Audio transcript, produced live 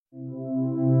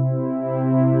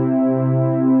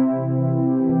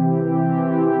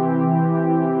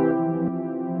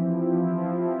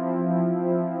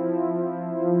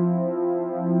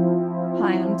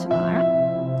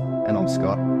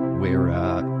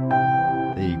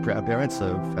The proud parents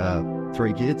of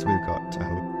three kids. We've got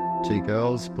two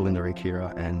girls, Belinda and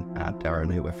Kira, and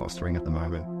Darren, who we're fostering at the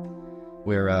moment.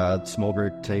 We're small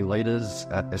group team leaders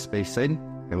at SBC,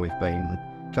 and we've been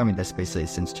coming to SBC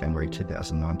since January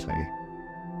 2019.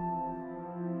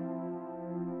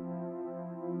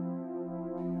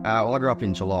 I grew up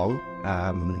in Geelong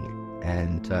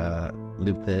and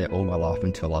lived there all my life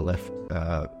until I left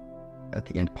at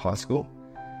the end of high school.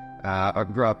 I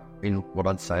grew up in what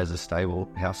I'd say is a stable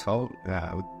household.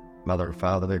 Mother and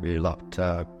father, they really loved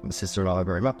my sister and I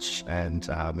very much, and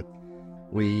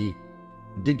we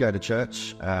did go to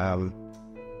church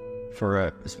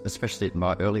especially in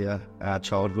my earlier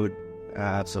childhood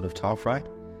sort of time frame,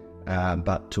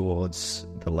 but towards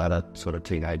the latter sort of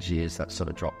teenage years, that sort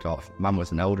of dropped off. Mum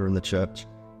was an elder in the church.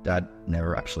 Dad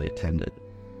never actually attended.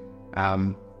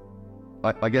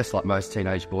 I guess like most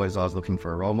teenage boys, I was looking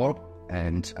for a role model,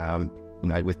 and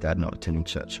with Dad not attending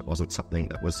church, it wasn't something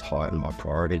that was high on my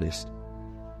priority list.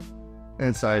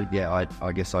 And so,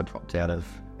 I guess I dropped out of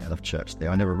church there.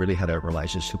 I never really had a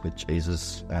relationship with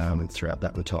Jesus throughout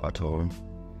that entire time.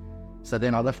 So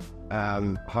then I left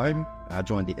home,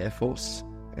 joined the Air Force,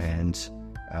 and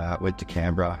went to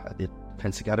Canberra at the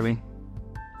Defence Academy.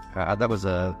 That was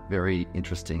a very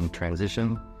interesting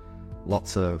transition.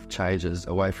 Lots of changes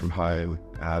away from home,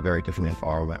 very different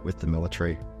environment with the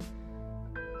military.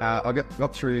 I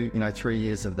got through 3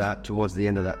 years of that. Towards the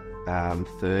end of that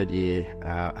third year,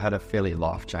 had a fairly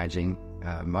life-changing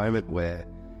moment where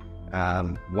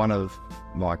one of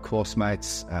my course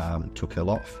mates took her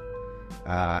life,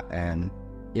 and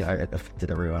it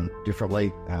affected everyone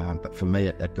differently, but for me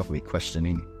it got me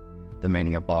questioning the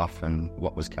meaning of life and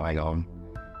what was going on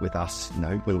with us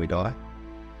when we die.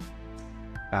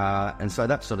 And so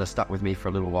that sort of stuck with me for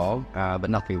a little while, but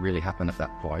nothing really happened at that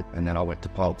point. And then I went to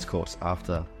pilot's course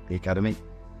after the academy.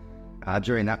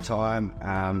 During that time,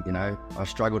 I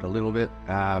struggled a little bit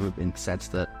in the sense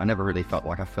that I never really felt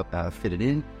like I fitted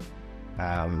in.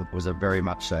 It was very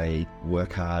much a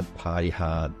work hard, party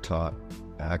hard type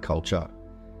culture.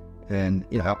 And,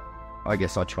 I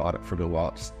guess I tried it for a little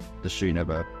while. The shoe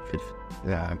never fit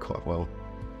quite well.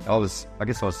 I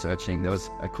guess I was searching. There was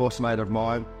a course mate of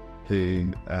mine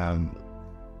who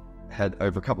had,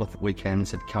 over a couple of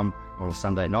weekends, had come on a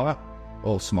Sunday night,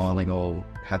 all smiling, all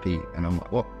happy, and I'm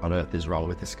like, what on earth is wrong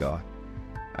with this guy?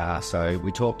 So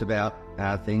we talked about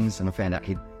things, and I found out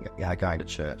he'd going to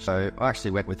church. So I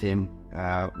actually went with him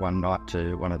one night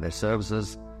to one of their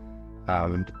services,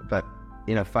 but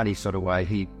in a funny sort of way,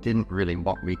 he didn't really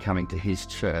want me coming to his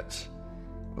church,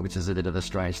 which is a bit of a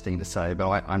strange thing to say, but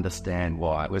I understand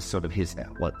why. It was sort of his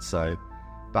outlet. So,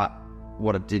 but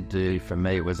what it did do for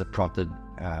me was it prompted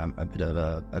a bit of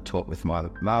a talk with my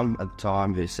mum at the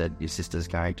time, who said, your sister's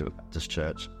going to a Baptist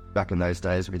church. Back in those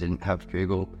days, we didn't have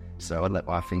Google, so I let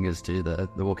my fingers do the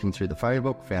walking through the phone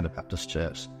book, found a Baptist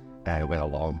church, and went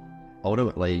along.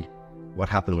 Ultimately, what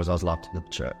happened was I was loved in the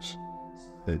church.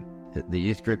 The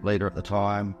youth group leader at the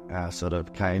time sort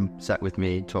of came, sat with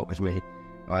me, talked with me.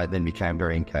 I then became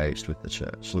very engaged with the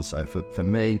church. And so for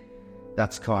me,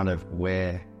 that's kind of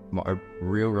where my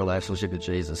real relationship with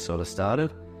Jesus sort of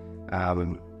started.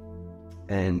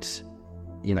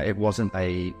 It wasn't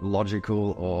a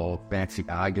logical or fancy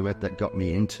argument that got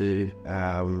me into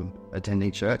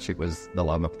attending church. It was the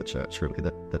love of the church really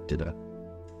that did it.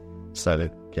 So,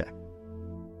 yeah.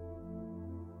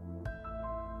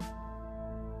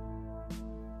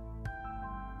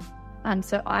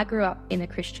 So I grew up in a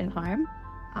Christian home.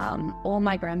 All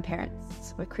my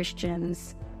grandparents were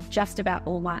Christians, just about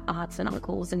all my aunts and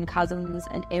uncles and cousins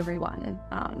and everyone.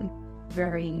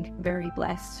 Very, very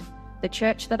blessed. The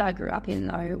church that I grew up in,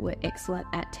 though, were excellent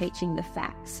at teaching the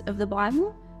facts of the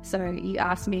Bible. So you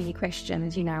ask me any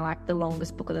questions, like the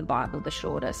longest book of the Bible, the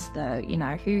shortest,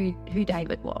 who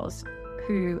David was,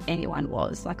 who anyone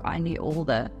was. Like I knew all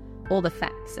the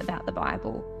facts about the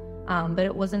Bible. But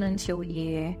it wasn't until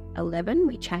year 11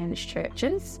 we changed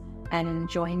churches and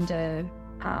joined a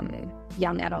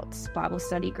young adults Bible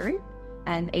study group.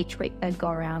 And each week they'd go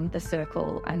around the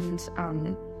circle and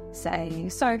say,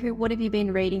 so what have you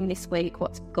been reading this week?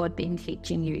 What's God been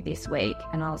teaching you this week?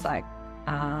 And I was like,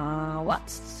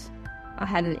 what? I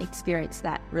hadn't experienced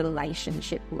that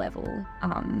relationship level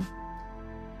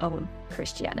of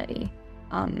Christianity.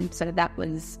 So that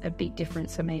was a big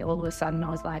difference for me. All of a sudden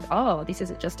I was like, oh, this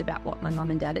isn't just about what my mum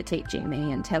and dad are teaching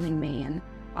me and telling me, and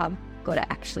I've got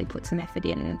to actually put some effort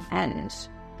in and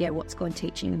what's God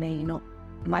teaching me, not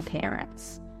my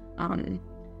parents. The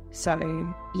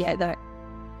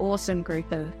awesome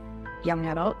group of young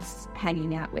adults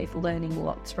hanging out with, learning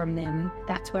lots from them,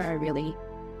 that's where I really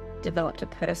developed a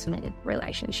personal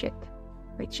relationship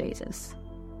with Jesus.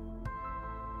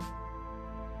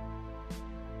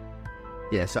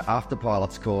 Yeah, so after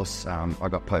pilot's course, I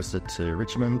got posted to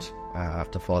Richmond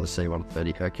to fly the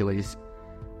C-130 Hercules,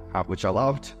 which I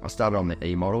loved. I started on the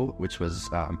E model, which was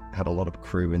had a lot of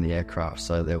crew in the aircraft.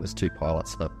 So there was 2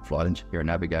 pilots, the flight engineer and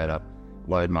navigator,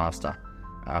 load master.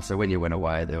 So when you went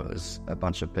away, there was a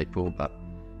bunch of people, but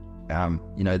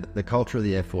the culture of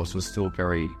the Air Force was still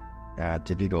very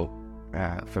difficult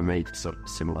for me to sort of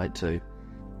assimilate to.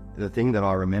 The thing that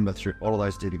I remember through all of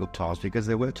those difficult times, because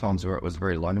there were times where it was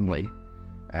very lonely,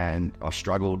 and I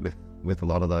struggled with a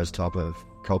lot of those type of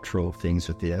cultural things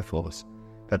with the Air Force.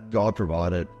 But God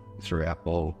provided throughout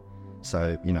all.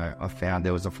 So, I found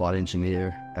there was a flight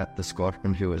engineer at the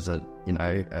squadron who was a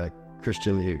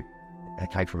Christian who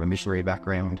came from a missionary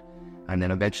background. And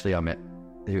then eventually I met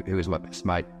who was my best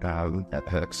mate at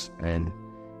Hercs. And,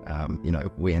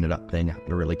 we ended up being able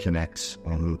to really connect,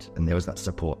 and there was that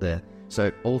support there.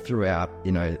 So all throughout,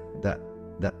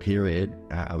 that period,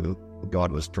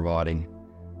 God was providing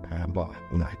by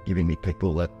giving me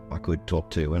people that I could talk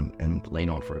to and lean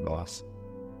on for advice.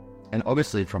 And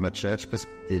obviously from a church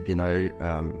perspective,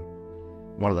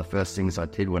 one of the first things I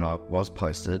did when I was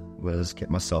posted was get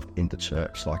myself into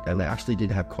church. And they actually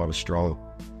did have quite a strong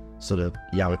sort of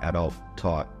young adult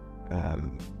type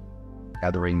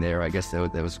gathering there. I guess there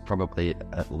was probably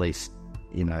at least,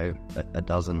 a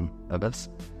dozen of us.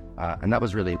 And that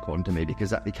was really important to me because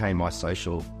that became my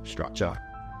social structure.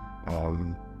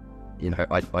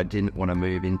 I didn't want to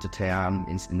move into town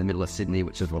in the middle of Sydney,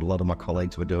 which is what a lot of my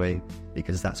colleagues were doing,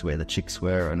 because that's where the chicks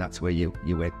were and that's where you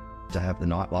went to have the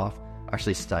nightlife. I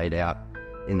actually stayed out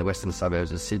in the western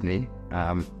suburbs of Sydney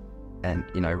and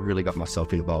really got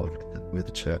myself involved with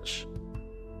the church.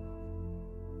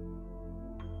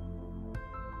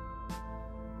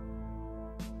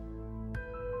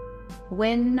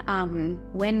 When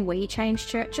we changed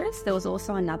churches, there was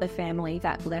also another family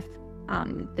that left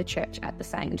the church at the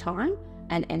same time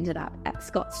and ended up at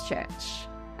Scott's church.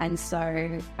 And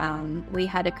so we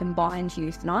had a combined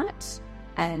youth night,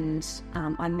 and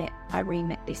I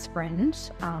re-met this friend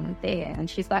there, and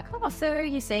she's like, "Oh, so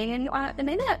you're seeing anyone at the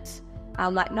minute?"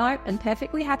 I'm like, "No, I'm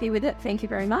perfectly happy with it, thank you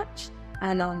very much."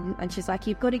 And she's like,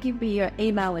 "You've got to give me your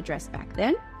email address back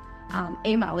then."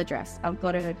 Email address, I've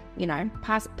got to,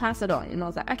 pass it on. And I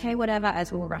was like, okay, whatever,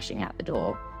 as we were rushing out the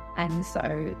door. And so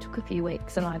it took a few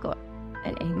weeks and I got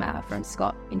an email from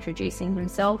Scott introducing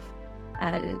himself,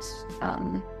 and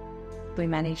we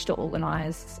managed to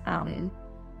organise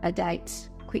a date,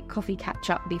 quick coffee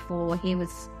catch-up before he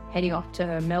was heading off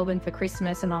to Melbourne for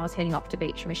Christmas and I was heading off to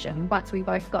Beach Mission. Once we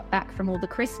both got back from all the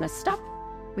Christmas stuff,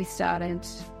 we started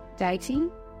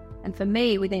dating. And for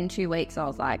me, within 2 weeks, I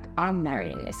was like, I'm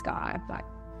marrying this guy. Like,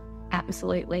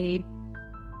 absolutely.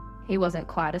 He wasn't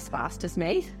quite as fast as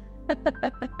me.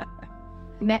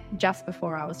 Met just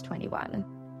before I was 21.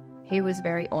 He was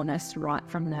very honest right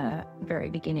from the very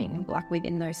beginning, like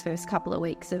within those first couple of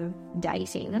weeks of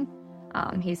dating.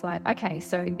 He's like, okay,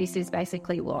 so this is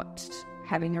basically what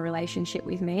having a relationship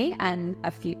with me and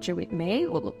a future with me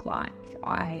will look like.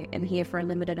 I am here for a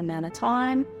limited amount of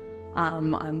time.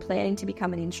 I'm planning to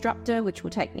become an instructor, which will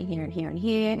take me here and here and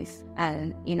here.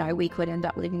 And, we could end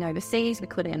up living overseas. We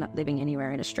could end up living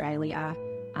anywhere in Australia.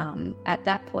 At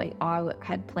that point, I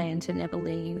had planned to never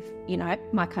leave,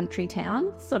 my country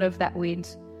town, sort of that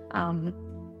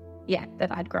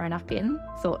that I'd grown up in.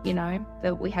 Thought,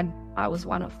 that I was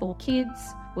one of 4 kids.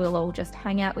 We'll all just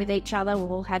hang out with each other.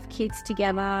 We'll all have kids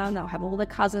together. And they'll have all the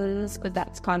cousins, because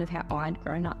that's kind of how I'd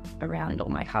grown up around all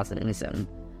my cousins and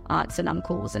aunts and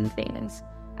uncles and things.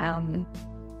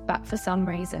 But for some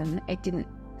reason, it didn't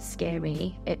scare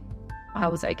me. I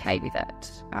was okay with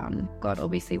it. God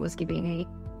obviously was giving me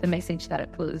the message that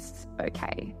it was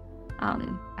okay.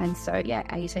 And so,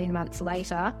 18 months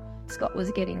later, Scott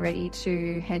was getting ready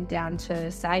to head down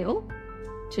to Sale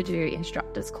to do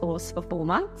instructor's course for 4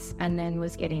 months, and then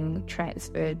was getting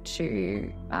transferred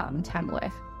to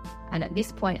Tamworth. And at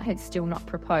this point, I had still not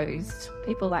proposed.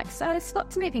 People were like, so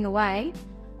Scott's moving away.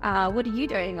 What are you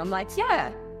doing? I'm like, yeah,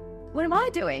 what am I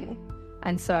doing?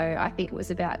 And so I think it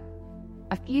was about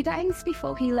a few days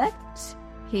before he left,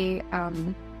 he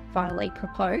finally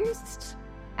proposed.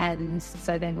 And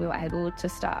so then we were able to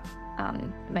start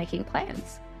making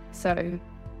plans. So,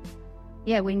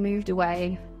 we moved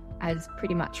away as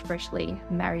pretty much freshly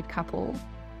married couple,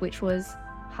 which was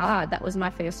hard. That was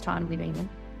my first time living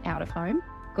out of home.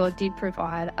 God did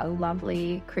provide a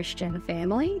lovely Christian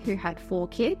family who had 4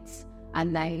 kids.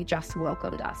 And they just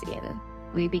welcomed us in.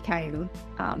 We became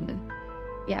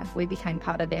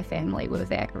part of their family. We were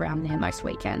there around there most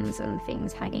weekends and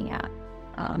things, hanging out.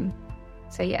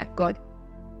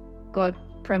 God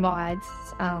provides.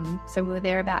 So we were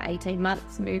there about 18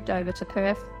 months, moved over to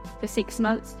Perth for 6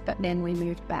 months, but then we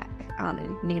moved back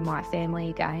near my family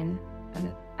again.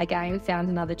 And again, found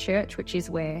another church, which is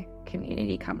where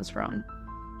community comes from.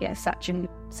 Yeah, such an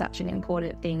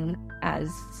important thing as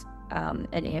an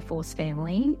Air Force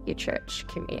family, your church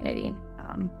community.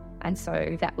 And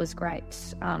so that was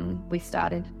great. We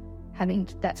started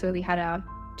that's where we had our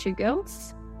 2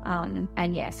 girls.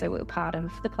 And yeah, so we were part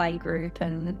of the play group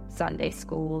and Sunday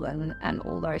school and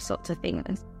all those sorts of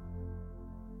things.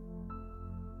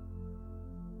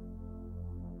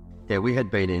 Yeah, we had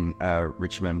been in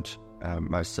Richmond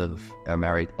most of our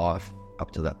married life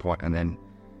up to that point, and then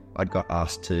I'd got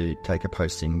asked to take a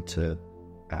posting to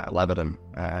Laverton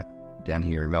down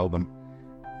here in Melbourne.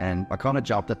 And I kind of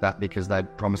jumped at that because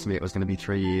they'd promised me it was going to be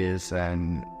 3 years,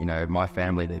 and, you know, my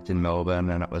family lived in Melbourne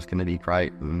and it was going to be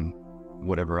great and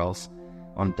whatever else.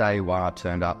 On day one, I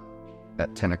turned up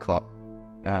at 10 o'clock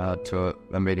to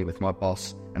a meeting with my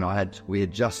boss, and we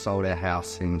had just sold our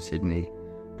house in Sydney,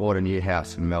 bought a new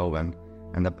house in Melbourne,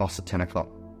 and the boss at 10 o'clock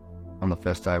on the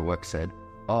first day of work said,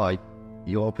 "Oh,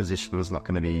 your position is not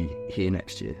going to be here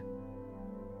next year.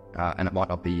 And it might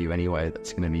not be you anyway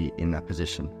that's going to be in that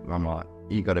position." And I'm like,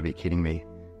 "You got to be kidding me.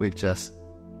 We've just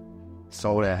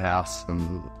sold our house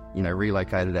and, you know,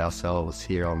 relocated ourselves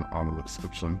here on the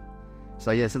description." So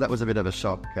yeah, so that was a bit of a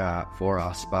shock for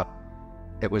us, but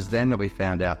it was then that we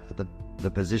found out that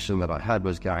the position that I had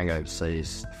was going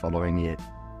overseas the following year.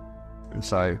 And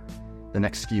so the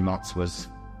next few months was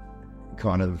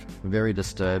kind of very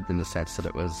disturbed in the sense that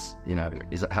it was, you know,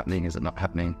 is it happening, is it not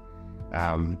happening?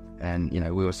 And, you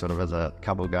know, we were sort of as a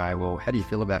couple going, well, how do you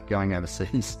feel about going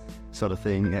overseas sort of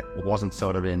thing? It wasn't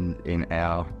sort of in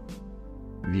our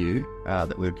view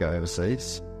that we'd go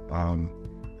overseas.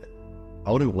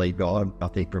 Ultimately, God, I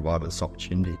think, provided this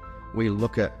opportunity. We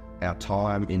look at our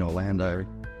time in Orlando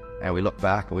and we look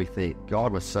back and we think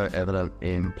God was so evident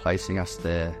in placing us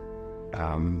there.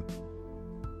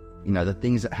 You know, the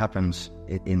things that happened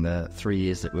in the 3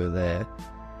 years that we were there,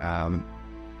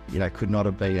 you know, could not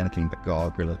have been anything but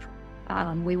God, really.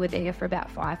 We were there for about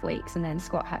 5 weeks, and then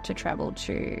Scott had to travel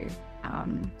to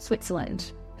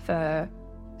Switzerland for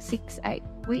 6-8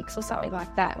 weeks or something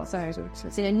like that. So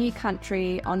it's in a new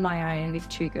country on my own with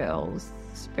 2 girls,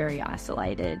 very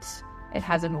isolated. It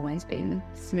hasn't always been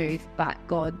smooth, but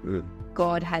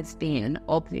God has been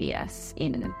obvious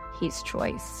in his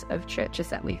choice of churches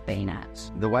that we've been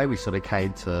at. The way we sort of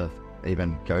came to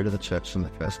even go to the church in the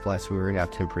first place, we were in our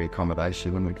temporary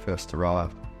accommodation when we first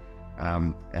arrived.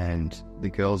 And the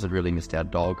girls had really missed our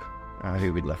dog,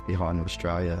 who we'd left behind in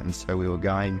Australia. And so we were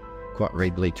going quite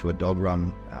regularly to a dog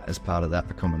run as part of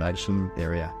that accommodation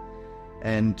area.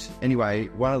 And anyway,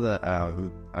 one of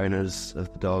the owners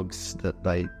of the dogs that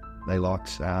they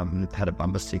liked had a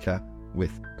bumper sticker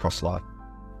with Crosslight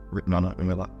written on it. And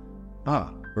we're like,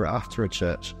 we're after a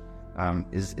church.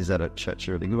 Is that a church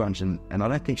or a good one? And I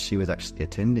don't think she was actually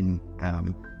attending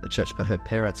the church, but her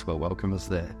parents will welcome us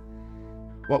there.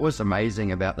 What was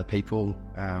amazing about the people,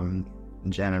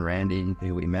 Jan and Randy,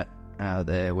 who we met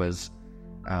there, was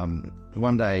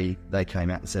one day they came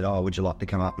out and said, "Oh, would you like to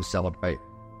come up and celebrate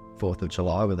 4th of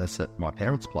July with us at my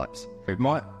parents' place?"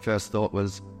 My first thought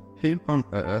was, who on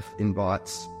earth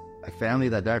invites a family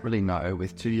they don't really know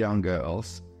with 2 young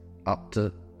girls up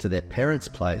to their parents'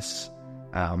 place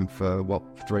for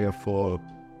 3 or 4 or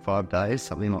 5 days,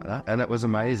 something like that? And it was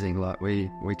amazing. Like we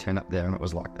turned up there and it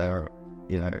was like they were,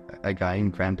 you know, again,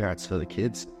 grandparents for the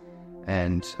kids.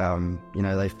 And, you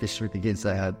know, they fished with the kids.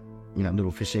 They had, you know,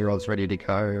 little fishing rods ready to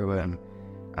go. And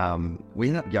we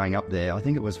ended up going up there, I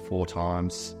think it was 4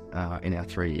 times in our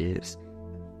 3 years.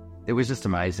 It was just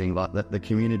amazing. Like the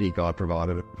community God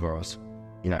provided for us,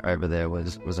 you know, over there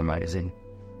was amazing.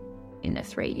 In the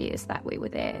 3 years that we were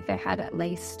there, they had at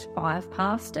least 5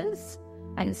 pastors.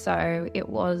 And so it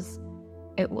was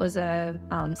a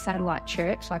satellite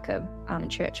church, like a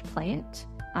church plant.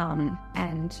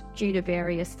 And due to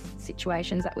various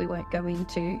situations that we won't go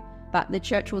into, but the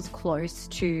church was close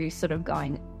to sort of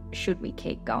going, should we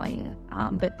keep going?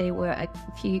 But there were a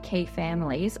few key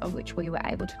families of which we were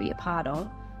able to be a part of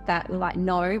that were like,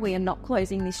 no, we are not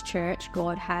closing this church.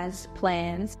 God has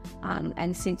plans.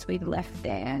 And since we left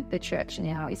there, the church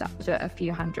now is up to a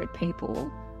few hundred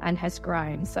people and has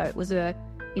grown. So it was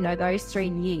those 3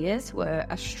 years were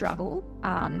a struggle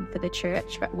for the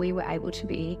church, but we were able to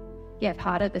be,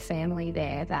 part of the family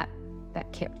there that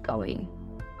kept going.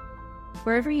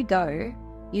 Wherever you go,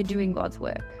 you're doing God's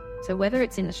work. So whether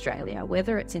it's in Australia,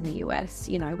 whether it's in the US,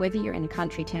 whether you're in a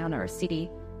country town or a city,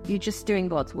 you're just doing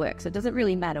God's work. So it doesn't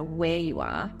really matter where you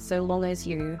are, so long as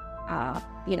you are,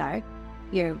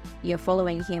 you're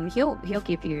following him, he'll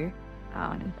give you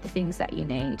the things that you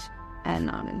need,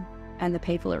 and the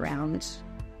people around.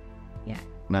 Yeah.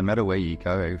 No matter where you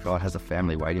go, God has a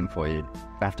family waiting for you. You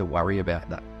don't have to worry about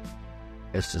that.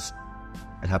 It's just,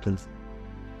 it happens.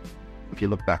 If you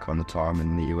look back on the time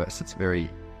in the US, it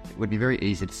would be very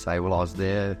easy to say, well, I was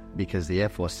there because the Air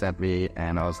Force sent me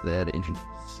and I was there to introduce,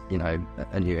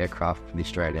 a new aircraft for the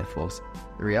Australian Air Force.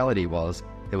 The reality was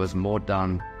there was more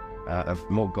done,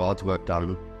 more God's work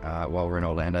done while we're in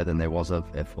Orlando than there was of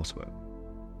Air Force work.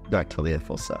 Don't tell the Air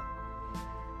Force that.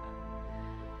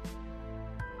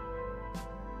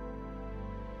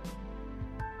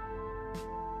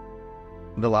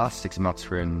 The last 6 months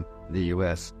we're in the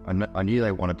US, I knew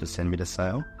they wanted to send me to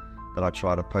SAIL, but I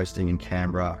tried a posting in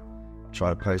Canberra,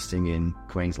 tried a posting in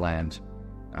Queensland,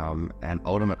 and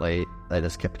ultimately they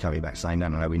just kept coming back saying,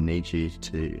 no, we need you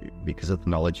to, because of the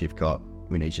knowledge you've got,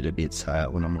 we need you to be at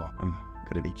SAIL. And I'm like, you've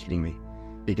got to be kidding me.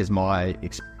 Because my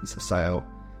experience of SAIL,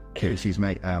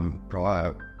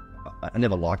 prior, I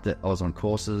never liked it. I was on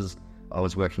courses, I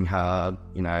was working hard,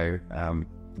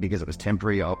 because it was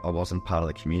temporary, I wasn't part of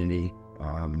the community.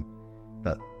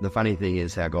 But the funny thing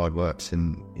is how God works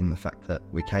in the fact that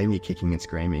we came here kicking and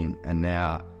screaming, and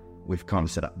now we've kind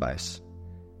of set up base.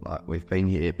 Like, we've been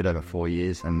here a bit over 4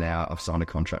 years, and now I've signed a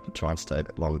contract to try and stay a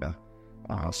bit longer.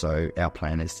 So our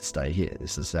plan is to stay here.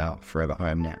 This is our forever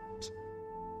home now.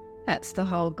 That's the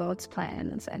whole God's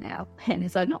plan, and our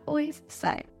plans are not always the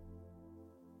same.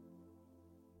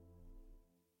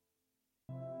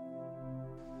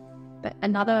 But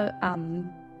another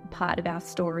part of our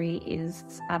story is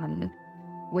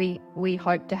we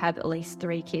hope to have at least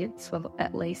 3 kids. Well,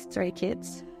 at least 3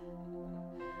 kids.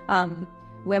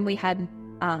 When we had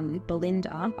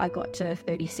Belinda, I got to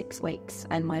 36 weeks,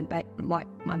 and my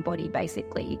body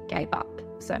basically gave up.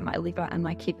 So my liver and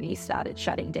my kidneys started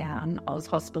shutting down. I was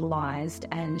hospitalised,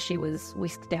 and she was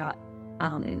whisked out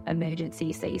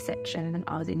emergency C-section.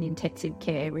 I was in intensive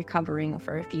care, recovering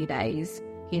for a few days.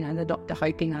 The doctor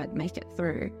hoping I'd make it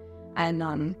through,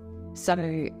 and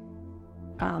so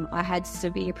I had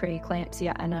severe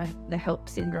preeclampsia and the HELLP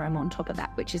syndrome on top of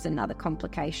that, which is another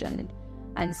complication.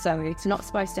 And so it's not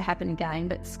supposed to happen again,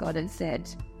 but Scott had said,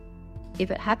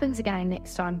 if it happens again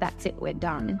next time, that's it, we're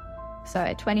done. So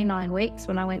at 29 weeks,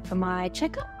 when I went for my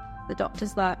checkup, the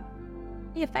doctor's like,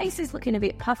 your face is looking a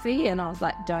bit puffy. And I was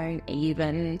like, don't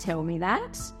even tell me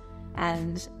that.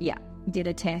 And yeah, did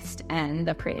a test, and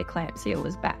the preeclampsia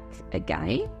was back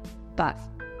again, but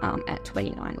at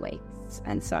 29 weeks.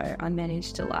 And so I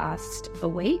managed to last a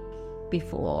week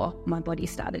before my body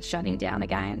started shutting down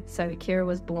again. So Kira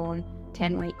was born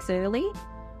 10 weeks early,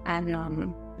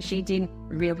 and she did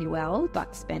really well,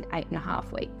 but spent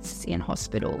 8.5 weeks in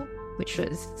hospital, which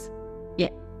was,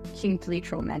 hugely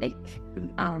traumatic.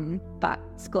 But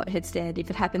Scott had said, if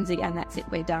it happens again, that's it,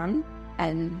 we're done.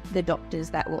 And the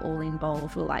doctors that were all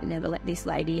involved were like, never let this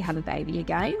lady have a baby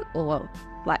again, or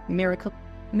like miracle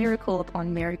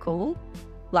upon miracle.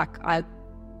 Like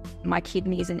my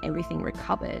kidneys and everything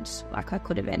recovered. Like I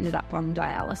could have ended up on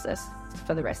dialysis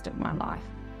for the rest of my life.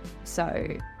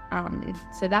 So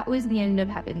that was the end of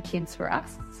having kids for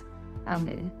us.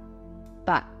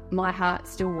 But my heart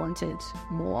still wanted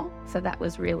more. So that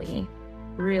was really,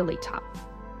 really tough.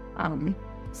 My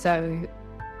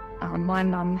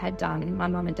mum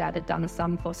and dad had done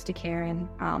some foster care in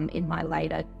my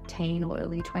later teen or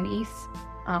early 20s.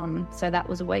 So that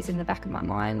was always in the back of my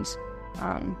mind.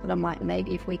 But I'm like,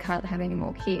 maybe if we can't have any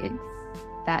more kids,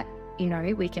 that,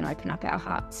 we can open up our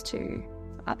hearts to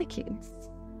other kids.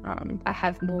 I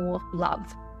have more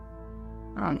love.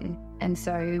 And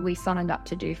so we signed up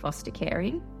to do foster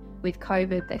caring. With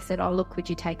COVID, they said, oh, look, would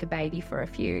you take a baby for a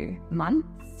few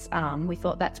months? We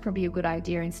thought that's probably a good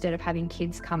idea instead of having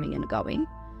kids coming and going.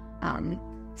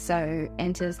 So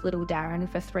enters little Darren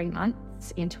for 3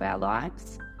 months into our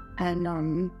lives,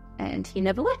 and he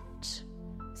never left.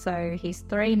 So he's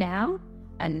 3 now,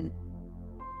 and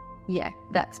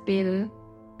that's been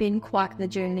quite the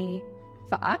journey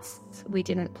for us. We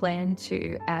didn't plan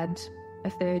to add a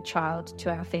 3rd child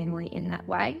to our family in that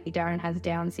way. Darren has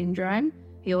Down syndrome.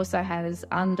 He also has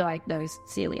undiagnosed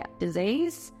celiac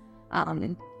disease,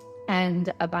 and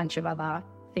a bunch of other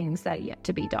things that are yet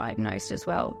to be diagnosed as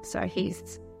well. So he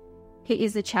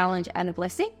is a challenge and a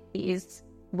blessing. He is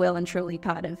well and truly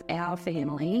part of our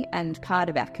family and part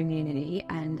of our community,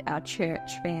 and our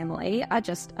church family are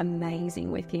just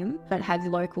amazing with him. Don't have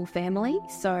local family,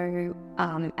 so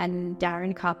and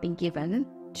Darren can't be given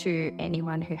to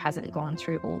anyone who hasn't gone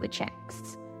through all the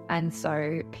checks. And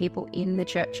so people in the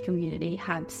church community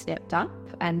have stepped up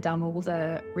and done all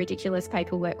the ridiculous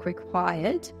paperwork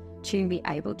required to be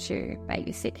able to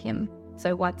babysit him.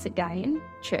 So once again,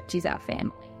 church is our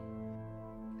family.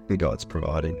 God's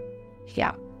providing.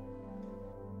 Yeah.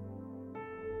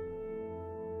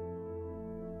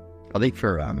 I think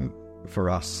for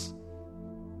us,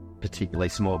 particularly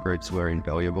small groups were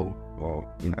invaluable, or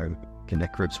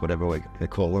connect groups, whatever we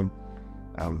call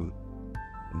them.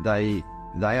 They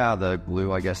are the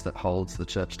glue, I guess, that holds the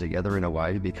church together in a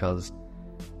way, because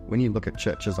when you look at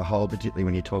church as a whole, particularly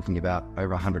when you're talking about over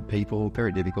 100 people,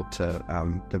 very difficult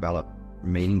to develop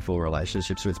meaningful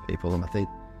relationships with people. And I think,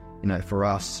 for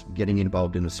us, getting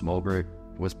involved in a small group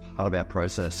was part of our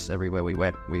process. Everywhere we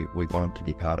went, we wanted to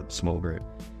be part of a small group.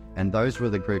 And those were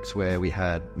the groups where we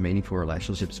had meaningful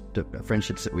relationships,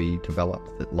 friendships that we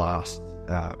developed that last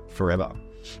forever.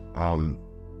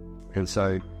 And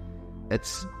so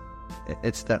it's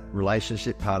that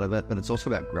relationship part of it, but it's also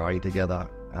about growing together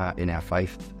in our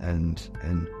faith and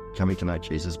coming to know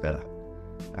Jesus better.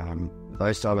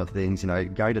 Those type of things,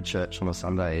 going to church on a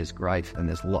Sunday is great, and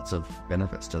there's lots of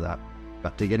benefits to that.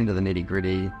 But to get into the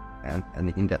nitty-gritty and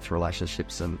the in-depth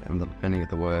relationships and the learning of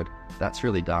the Word, that's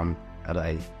really done at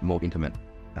a more intimate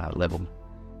level.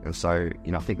 And so,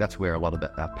 I think that's where a lot of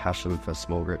our passion for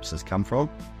small groups has come from,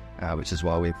 which is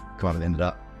why we've kind of ended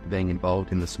up being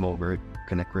involved in the small group,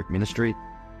 connect group ministry.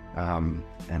 And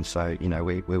so,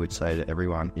 we would say to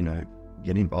everyone,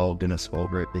 get involved in a small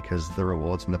group, because the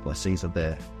rewards and the blessings are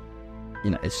there.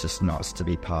 It's just nice to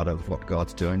be part of what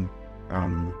God's doing,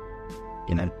 around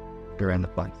the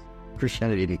place.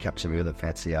 Christianity didn't capture me with a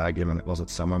fancy argument. It wasn't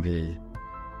someone who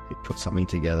put something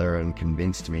together and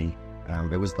convinced me.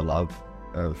 It was the love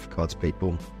of God's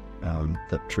people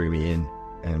that drew me in,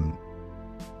 and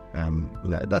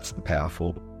that's the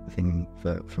powerful thing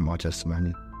for my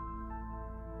testimony.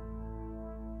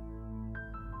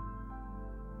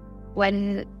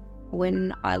 When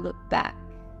I look back,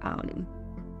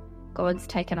 God's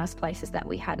taken us places that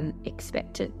we hadn't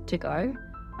expected to go.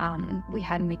 We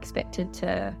hadn't expected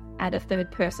to add a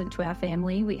third person to our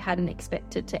family. We hadn't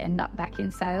expected to end up back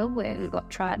in Sale, where we got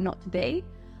tried not to be.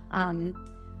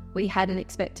 We hadn't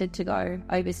expected to go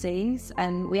overseas,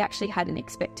 and we actually hadn't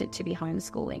expected to be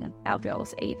homeschooling our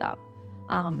girls either.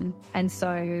 And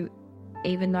so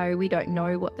even though we don't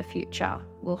know what the future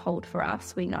will hold for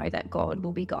us, we know that God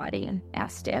will be guiding our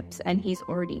steps, and He's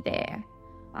already there.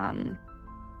 When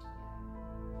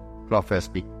I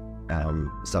first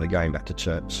started going back to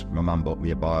church, my mum bought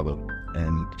me a Bible,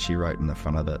 and she wrote in the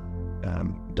front of it,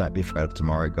 "Don't be afraid of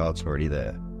tomorrow, God's already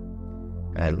there."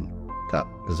 And that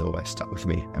has always stuck with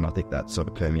me, and I think that sort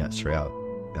of permeates throughout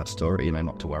our story,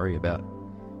 not to worry about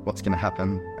what's going to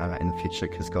happen in the future,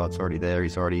 because God's already there.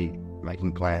 He's already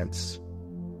making plans